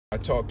I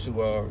talked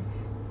to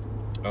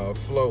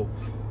Flo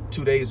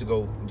 2 days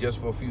ago, just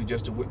for a few,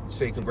 just to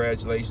say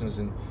congratulations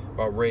and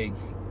about Ray,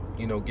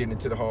 getting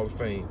into the Hall of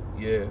Fame.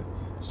 Yeah,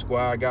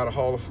 Squire got a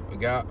Hall of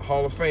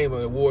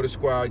Famer awarded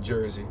Squire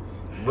jersey,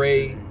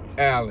 Ray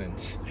Allen.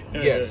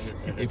 Yes,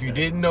 if you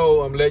didn't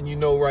know, I'm letting you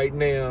know right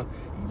now,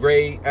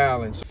 Ray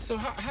Allen. So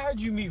how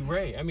did you meet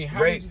Ray? I mean,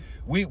 Ray,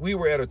 we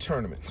were at a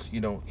tournament,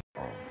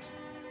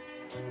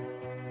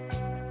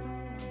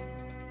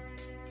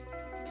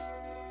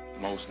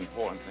 Most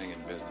important thing in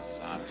business is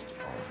honesty,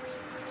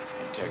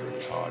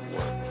 integrity, hard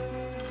work,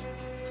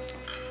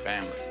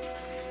 family.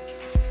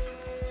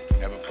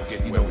 Never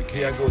forget where we came.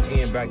 Here I go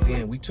again. Back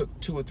then, we took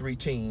 2 or 3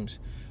 teams,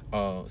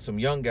 some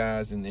young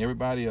guys and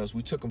everybody else.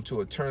 We took them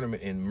to a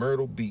tournament in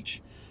Myrtle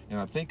Beach, and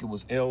I think it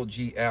was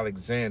LG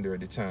Alexander at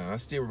the time. I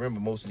still remember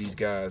most of these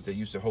guys that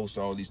used to host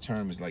all these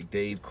tournaments, like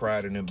Dave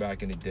Crider and them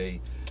back in the day,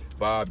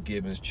 Bob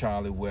Gibbons,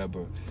 Charlie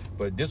Weber.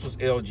 But this was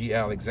LG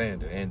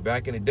Alexander. And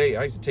back in the day,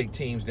 I used to take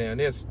teams down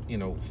there,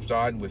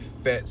 starting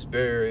with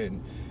Fatsbury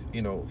and,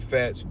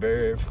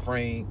 Fatsbury,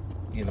 Frank,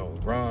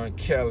 Ron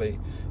Kelly,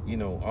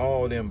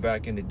 all them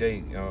back in the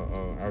day.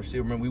 I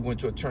still remember we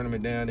went to a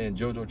tournament down there and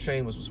JoJo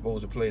Chambers was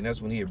supposed to play, and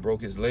that's when he had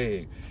broke his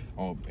leg.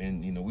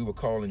 And, we were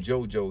calling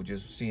JoJo,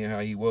 just seeing how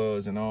he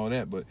was and all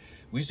that. But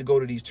we used to go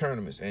to these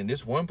tournaments. And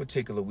this one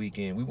particular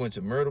weekend, we went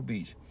to Myrtle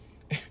Beach.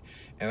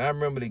 And I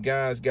remember the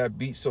guys got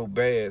beat so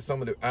bad,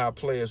 some of our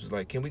players was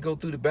like, can we go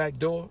through the back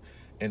door?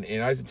 And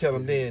I used to tell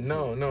them then,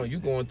 no, you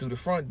going through the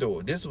front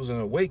door. This was an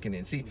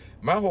awakening. See,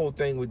 my whole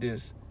thing with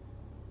this,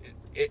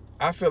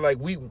 I feel like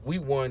we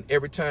won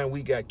every time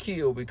we got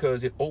killed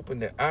because it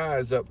opened their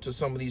eyes up to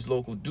some of these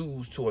local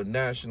dudes to a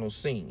national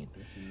scene.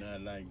 But you're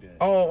not like that.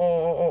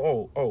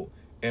 Oh.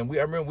 And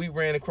I remember we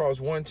ran across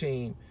one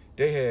team.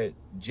 They had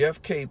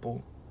Jeff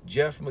Capel,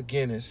 Jeff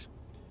McGinnis,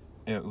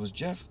 and it was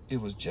Jeff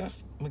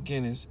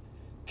McGinnis,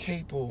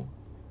 Capel,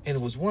 and it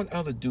was one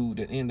other dude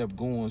that ended up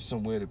going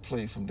somewhere to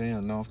play from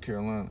down North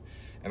Carolina.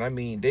 And I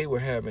mean, they were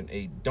having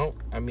a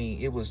dump. I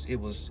mean, it was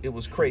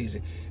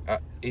crazy.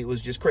 It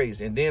was just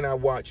crazy. And then I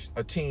watched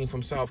a team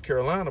from South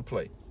Carolina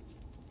play,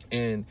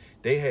 and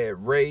they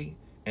had Ray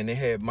and they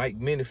had Mike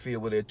Minifield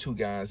with their 2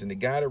 guys. And the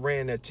guy that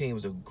ran that team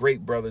was a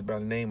great brother by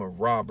the name of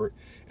Robert.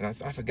 And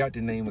I forgot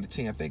the name of the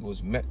team. I think it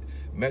was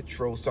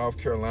Metro South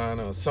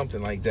Carolina or something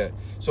like that.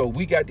 So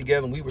we got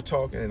together and we were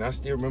talking, and I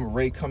still remember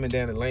Ray coming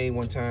down the lane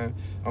one time.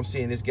 I'm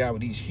seeing this guy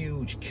with these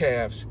huge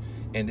calves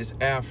and this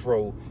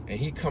afro, and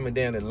he coming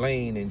down the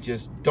lane and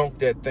just dunked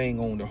that thing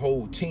on the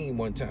whole team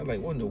one time.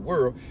 Like, what in the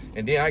world?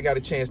 And then I got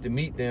a chance to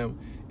meet them,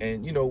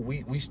 and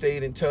we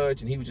stayed in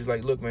touch, and he was just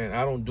like, look, man,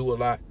 I don't do a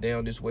lot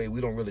down this way. We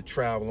don't really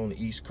travel on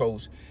the East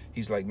Coast.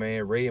 He's like,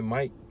 man, Ray and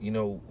Mike,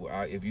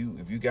 if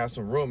you got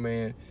some room,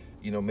 man,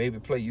 maybe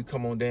play, you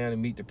come on down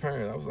and meet the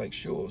parents. I was like,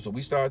 sure. So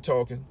we started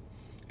talking,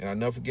 and I'll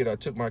never forget, I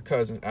took my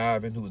cousin,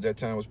 Ivan, who at that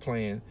time was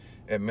playing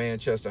at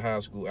Manchester High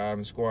School,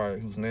 Ivan Squire,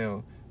 who's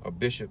now a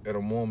bishop at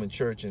a Mormon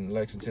church in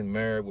Lexington,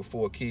 married with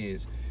 4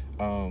 kids.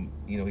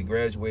 He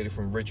graduated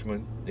from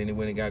Richmond. Then he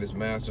went and got his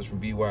master's from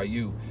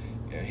BYU.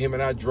 Him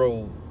and I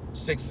drove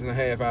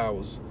 6.5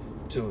 hours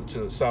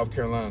to South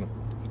Carolina.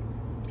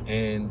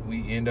 And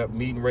we end up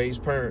meeting Ray's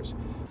parents.